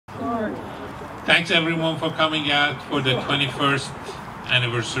Thanks everyone for coming out for the 21st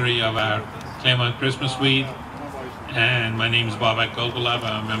anniversary of our Claymont Christmas Week. And my name is Babak Golgulab.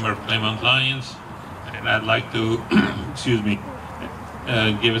 I'm a member of Claymont Lions. And I'd like to, excuse me,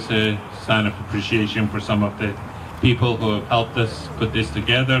 give us a sign of appreciation for some of the people who have helped us put this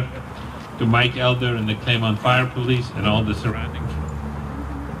together. To Mike Elder and the Claymont Fire Police and all the surrounding.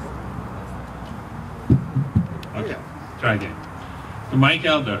 Okay, try again. To Mike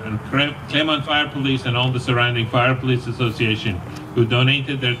Elder and Claymont Fire Police and all the surrounding Fire Police Association who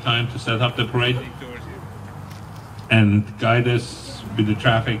donated their time to set up the parade and guide us with the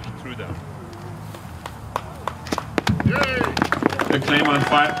traffic through them. The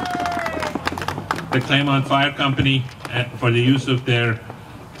Claymont Fire Company for the use of their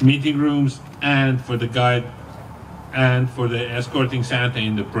meeting rooms and for the guide and for the escorting Santa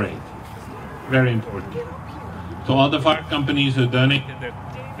in the parade. Very important. To all the fire companies who donated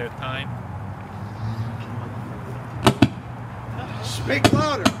their time. Speak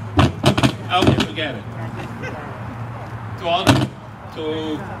louder. Okay, forget it. To all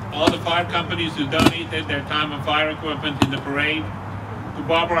the fire companies who donated their time and fire equipment in the parade. To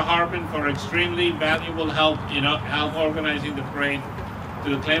Barbara Harbin for extremely valuable help in organizing the parade. To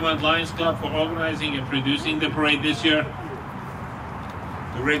the Claymont Lions Club for organizing and producing the parade this year.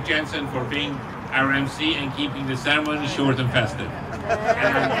 To Rick Jensen for being our MC and keeping the ceremony short and festive.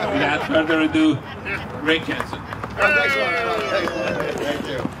 And without further ado, Rick Jensen. Thank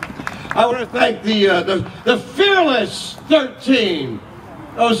you. I want to thank the fearless 13.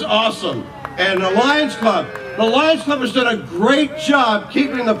 That was awesome. And the Lions Club. The Lions Club has done a great job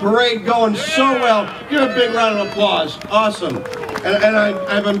keeping the parade going so well. Give a big round of applause. Awesome. And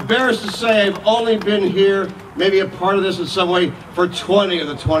I'm embarrassed to say I've only been here, maybe a part of this in some way, for 20 of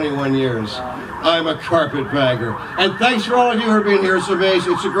the 21 years. I'm a carpetbagger. And thanks for all of you who are being here. It's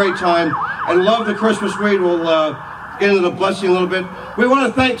amazing. It's a great time. And love the Christmas week. We'll get into the blessing a little bit. We want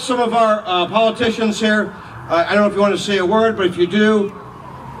to thank some of our politicians here. I don't know if you want to say a word, but if you do,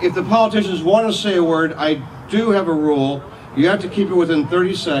 if the politicians want to say a word, I do have a rule. You have to keep it within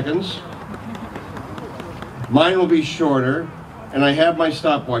 30 seconds. Mine will be shorter, and I have my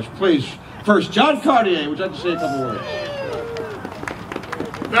stopwatch. Please, first, John Cartier, would you like to say a couple words?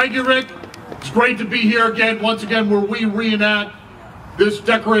 Thank you, Rick. It's great to be here again, once again, where we reenact this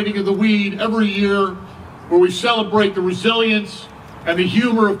decorating of the weed every year, where we celebrate the resilience and the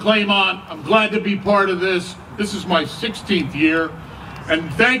humor of Claymont. I'm glad to be part of this. This is my 16th year.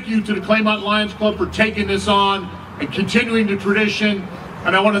 And thank you to the Claymont Lions Club for taking this on and continuing the tradition.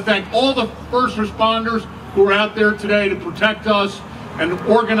 And I want to thank all the first responders who are out there today to protect us and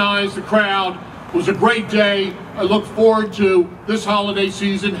organize the crowd. It was a great day. I look forward to this holiday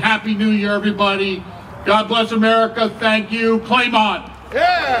season. Happy New Year, everybody. God bless America. Thank you. Claymont.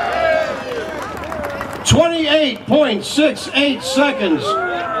 Yeah! 28.68 seconds.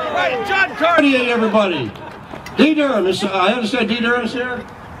 Right, John Cartier, everybody. D. Durham, I understand D. Durham's here. Would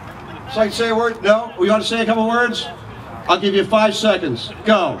you like to say a word? No? We want to say a couple words? I'll give you 5 seconds.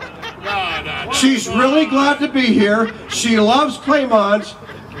 Go. She's really glad to be here. She loves Claymont.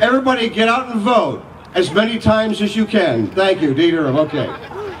 Everybody get out and vote as many times as you can. Thank you, D. Durham. Okay.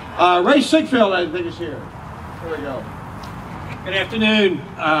 Ray Sigfield, I think, is here. Here we go. Good afternoon.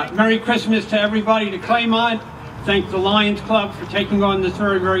 Merry Christmas to everybody, to Claymont. Thank the Lions Club for taking on this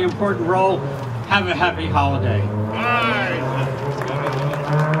very, very important role. Have a happy holiday.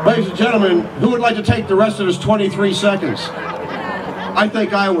 Ladies and gentlemen, who would like to take the rest of his 23 seconds? I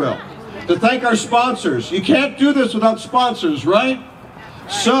think I will. To thank our sponsors. You can't do this without sponsors, right?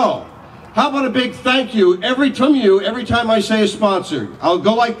 So, how about a big thank you every time I say a sponsor? I'll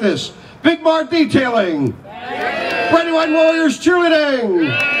go like this. Big Mart Detailing. Brandywine Warriors Cheerleading.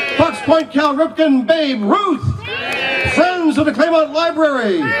 Fox Point Cal Ripken Babe Ruth. Friends of the Claymont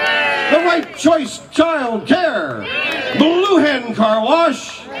Library. The Right Choice Child Care. Blue Hen Car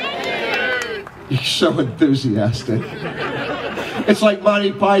Wash. You're so enthusiastic. It's like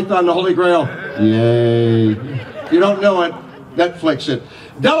Monty Python, the Holy Grail. Yay. You don't know it, Netflix it.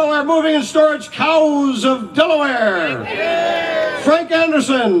 Delaware Moving and Storage, Cows of Delaware. Frank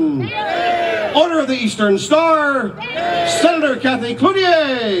Anderson. Owner of the Eastern Star. Senator Kathy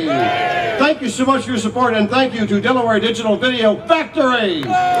Cloutier. Thank you so much for your support, and thank you to Delaware Digital Video Factory.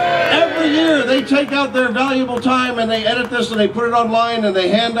 Every year they take out their valuable time and they edit this and they put it online and they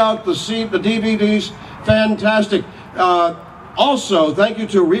hand out the DVDs. Fantastic. Also, thank you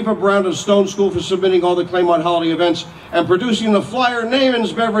to Reva Brown and Stone School for submitting all the Claymont holiday events and producing the flyer.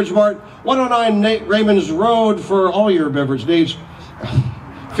 Naaman's Beverage Mart, 109 Raymond's Road for all your beverage needs.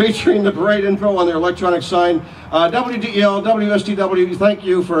 featuring the parade info on their electronic sign. WDEL, WSTW, thank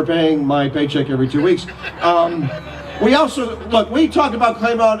you for paying my paycheck every 2 weeks. We also, look, we talk about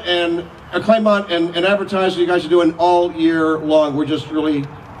Claymont and advertising you guys are doing all year long. We're just really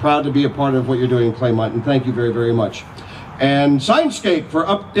proud to be a part of what you're doing in Claymont, and thank you very, very much. And Signscape for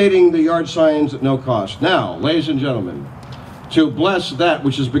updating the yard signs at no cost. Now, ladies and gentlemen, to bless that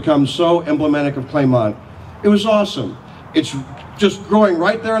which has become so emblematic of Claymont, it was awesome. It's just growing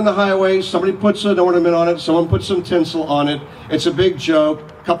right there on the highway. Somebody puts an ornament on it, someone puts some tinsel on it. It's a big joke.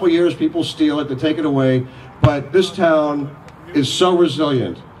 A couple years people steal it, they take it away. But this town is so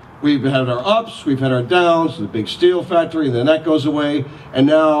resilient. We've had our ups, we've had our downs, the big steel factory, and then that goes away. And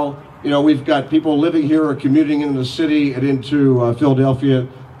now, you know, we've got people living here or commuting into the city and into Philadelphia.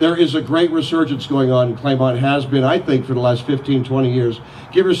 There is a great resurgence going on in Claymont, has been, I think, for the last 15, 20 years.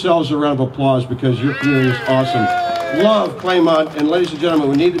 Give yourselves a round of applause because your community is awesome. Love Claymont, and ladies and gentlemen,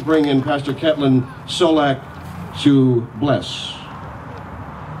 we need to bring in Pastor Ketlin Solak to bless.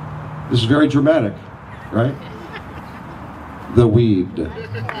 This is very dramatic, right? The weed.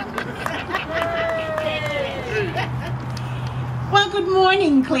 Well, good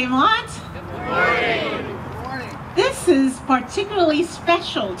morning, Claymont. Good morning. This is particularly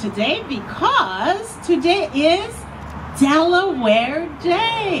special today because today is Delaware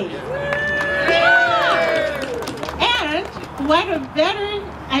Day. Yeah. And what a better,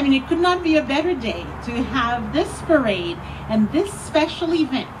 I mean, it could not be a better day to have this parade and this special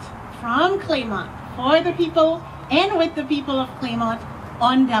event from Claymont for the people and with the people of Claymont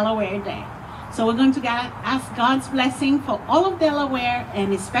on Delaware Day. So we're going to ask God's blessing for all of Delaware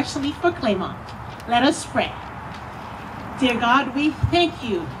and especially for Claymont. Let us pray. Dear God, we thank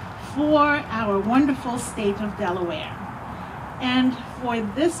you for our wonderful state of Delaware and for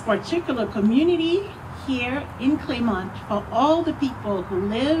this particular community here in Claymont, for all the people who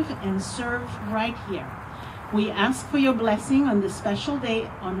live and serve right here. We ask for your blessing on this special day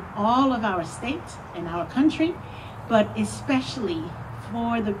on all of our state and our country, but especially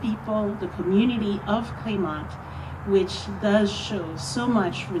for the people, the community of Claymont, which does show so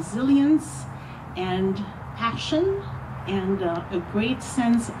much resilience and passion and a great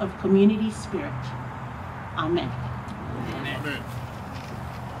sense of community spirit. Amen. Amen.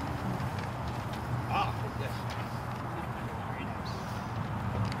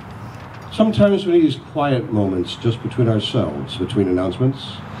 Sometimes we need these quiet moments just between ourselves, between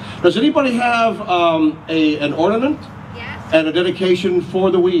announcements. Does anybody have an ornament? Yes. And a dedication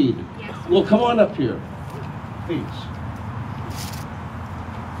for the weed? Yes. Well, come on up here, please.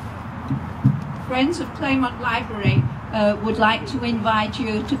 Friends of Claymont Library would like to invite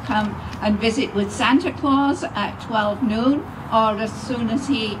you to come and visit with Santa Claus at 12 noon or as soon as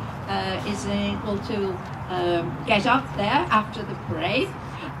he is able to get up there after the parade.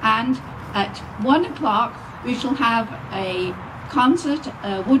 And at 1 o'clock we shall have a concert,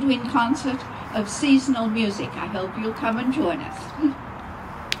 a woodwind concert of seasonal music. I hope you'll come and join us.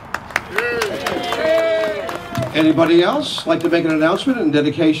 Anybody else like to make an announcement and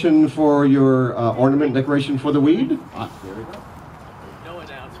dedication for your ornament decoration for the weed? There we go. No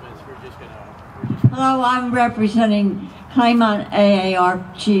announcements. We're just gonna. Hello, I'm representing Claymont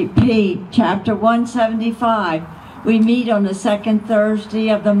AARP Chapter 175. We meet on the second Thursday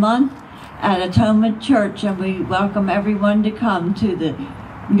of the month at Atonement Church, and we welcome everyone to come to the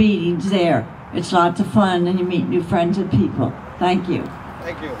meetings there. It's lots of fun, and you meet new friends and people. Thank you.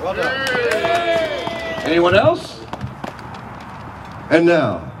 Thank you. Well done. Anyone else? And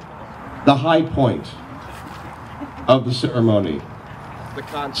now, the high point of the ceremony. The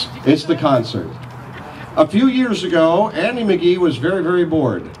concert. It's the concert. A few years ago, Andy McGee was very, very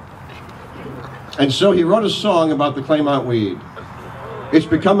bored. And so he wrote a song about the Claymont weed. It's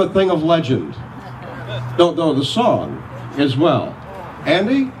become a thing of legend. No, the song as well.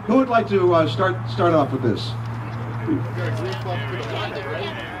 Andy, who would like to start off with this?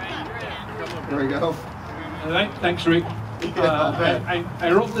 There we go. Thanks, Rick.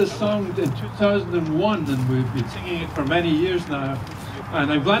 I wrote this song in 2001, and we've been singing it for many years now. And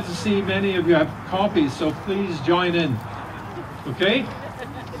I'm glad to see many of you have copies, so please join in. Okay?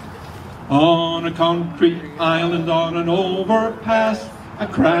 On a concrete island on an overpass, a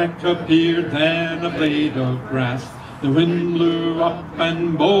crack appeared, then a blade of grass. The wind blew up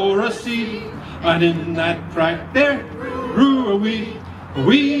and bore a seed, and in that crack there grew a weed. A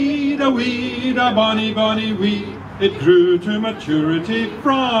weed, a weed, a bonny, bonny weed. It grew to maturity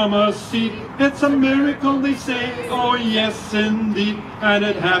from a seed. It's a miracle, they say, oh yes indeed. And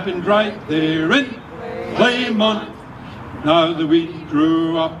it happened right there in Claymont. Now the weed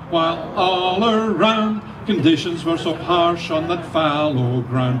grew up while all around Conditions were so harsh on that fallow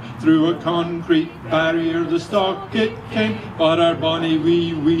ground. Through a concrete barrier the stalk it came, but our bonny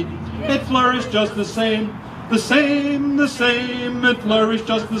wee weed, it flourished just the same. The same, it flourished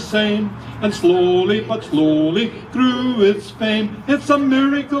just the same. And slowly but slowly grew its fame. It's a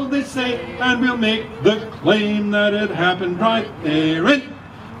miracle, they say, and we'll make the claim that it happened right there in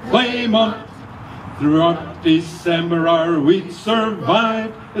Claymont. Throughout December our wheat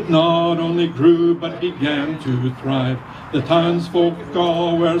survived. It not only grew but began to thrive. The townsfolk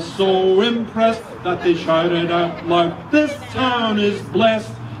all were so impressed that they shouted out loud, "This town is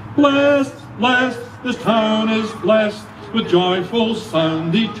blessed, blessed, blessed. This town is blessed." With joyful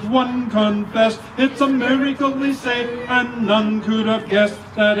sound each one confessed, it's a miracle, they say, and none could have guessed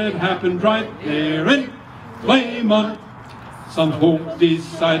that it happened right there in Claymont. Some folk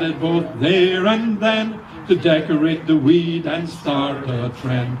decided both there and then to decorate the weed and start a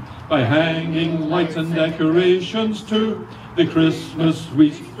trend by hanging lights and decorations too. The Christmas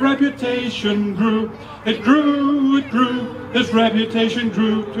wheat's reputation grew. It grew, it grew, its reputation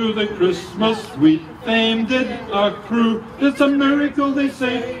grew. To the Christmas wheat fame did accrue. It's a miracle, they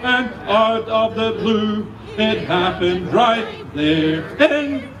say, and out of the blue it happened right there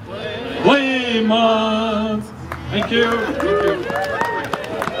in Claymont. Thank you.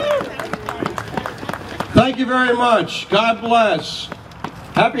 Thank you very much. God bless.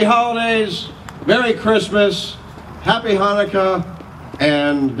 Happy holidays. Merry Christmas. Happy Hanukkah.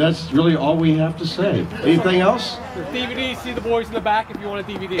 And that's really all we have to say. Anything else? The DVD, see the boys in the back if you want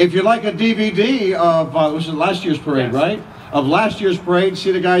a DVD. If you like a DVD of, this is last year's parade, right? Of last year's parade,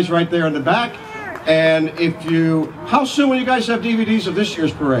 see the guys right there in the back. And if you, how soon will you guys have DVDs of this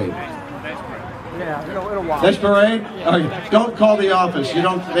year's parade? Yeah, it'll while. Next parade? Don't call the office. They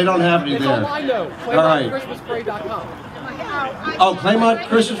don't have any It's there. on my note. All right. ClaymontChristmasParade.com. Oh,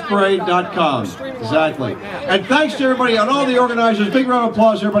 ClaymontChristmasParade.com. Exactly. And thanks to everybody, and all the organizers. Big round of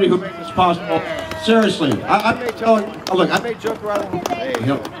applause to everybody who made this possible. Seriously. I may joke around.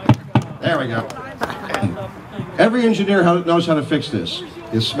 There we go. Every engineer knows how to fix this.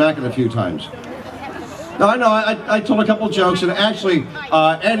 You smack it a few times. No, I know. I told a couple jokes, and actually,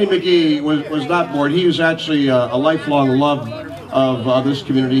 Andy McGee was not bored. He was actually a lifelong love of this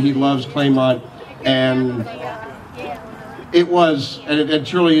community. He loves Claymont, and it was, and it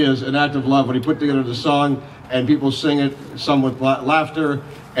truly is, an act of love when he put together the song, and people sing it, some with laughter,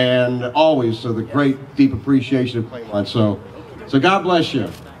 and always the great, deep appreciation of Claymont. So God bless you.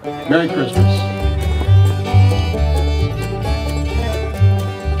 Merry Christmas.